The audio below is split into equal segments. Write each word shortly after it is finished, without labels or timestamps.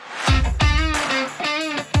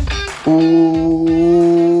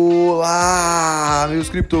Olá, meus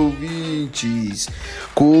cripto-ouvintes!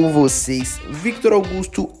 Com vocês, Victor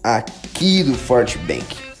Augusto, aqui do Forte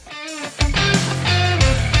Bank.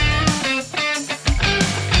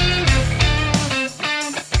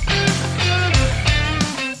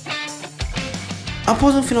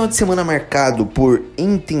 Após um final de semana marcado por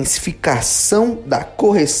intensificação da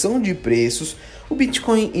correção de preços, o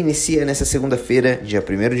Bitcoin inicia nesta segunda-feira, dia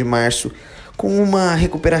 1º de março, com uma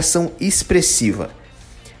recuperação expressiva.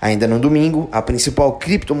 Ainda no domingo, a principal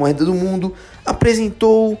criptomoeda do mundo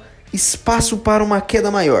apresentou espaço para uma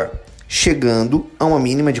queda maior, chegando a uma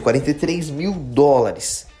mínima de $43 mil.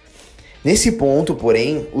 Nesse ponto,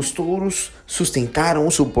 porém, os touros sustentaram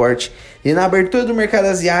o suporte e na abertura do mercado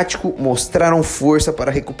asiático mostraram força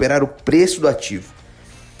para recuperar o preço do ativo.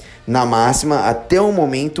 Na máxima, até o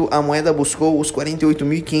momento, a moeda buscou os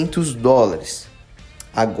 $48.500.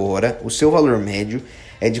 Agora, o seu valor médio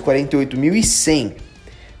é de $48.100.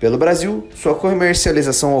 Pelo Brasil, sua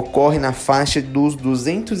comercialização ocorre na faixa dos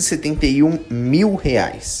R$271 mil.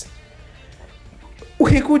 O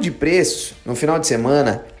recuo de preços no final de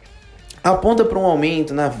semana aponta para um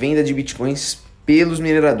aumento na venda de bitcoins pelos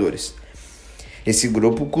mineradores. Esse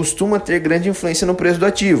grupo costuma ter grande influência no preço do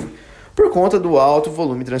ativo, por conta do alto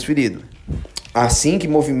volume transferido. Assim que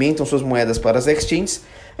movimentam suas moedas para as exchanges,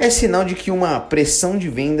 é sinal de que uma pressão de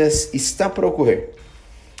vendas está por ocorrer.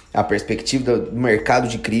 A perspectiva do mercado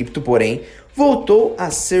de cripto, porém, voltou a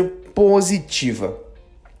ser positiva.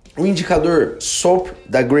 O indicador SOP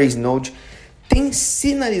da Glassnode tem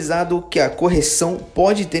sinalizado que a correção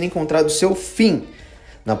pode ter encontrado seu fim.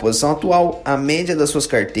 Na posição atual, a média das suas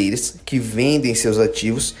carteiras que vendem seus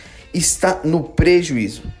ativos está no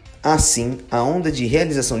prejuízo. Assim, a onda de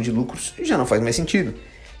realização de lucros já não faz mais sentido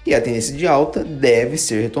e a tendência de alta deve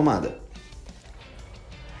ser retomada.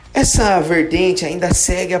 Essa vertente ainda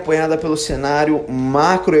segue apoiada pelo cenário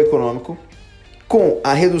macroeconômico, com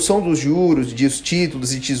a redução dos juros dos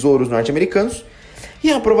títulos e tesouros norte-americanos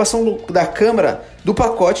e a aprovação da Câmara do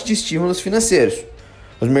pacote de estímulos financeiros.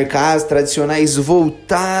 Os mercados tradicionais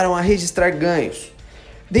voltaram a registrar ganhos.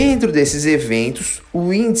 Dentro desses eventos,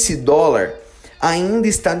 o índice dólar ainda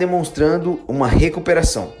está demonstrando uma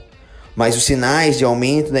recuperação, mas os sinais de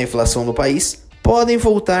aumento da inflação no país podem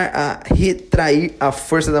voltar a retrair a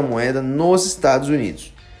força da moeda nos Estados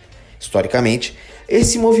Unidos. Historicamente,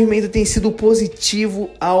 esse movimento tem sido positivo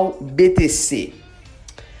ao BTC.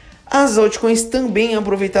 As altcoins também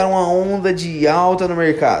aproveitaram a onda de alta no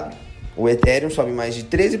mercado. O Ethereum sobe mais de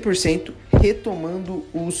 13%, retomando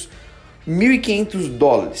os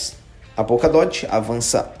 $1.500. A Polkadot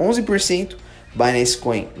avança 11%, Binance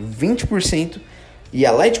Coin 20% e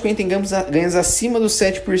a Litecoin tem ganhos acima dos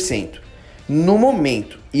 7% no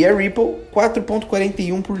momento, e a Ripple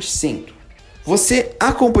 4,41%. Você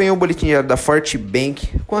acompanhou o boletim diário da Forte Bank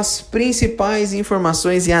com as principais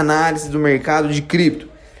informações e análises do mercado de cripto.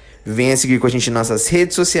 Venha seguir com a gente nas nossas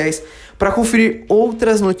redes sociais para conferir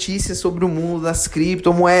outras notícias sobre o mundo das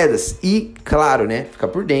criptomoedas e, claro, ficar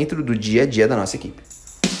por dentro do dia a dia da nossa equipe.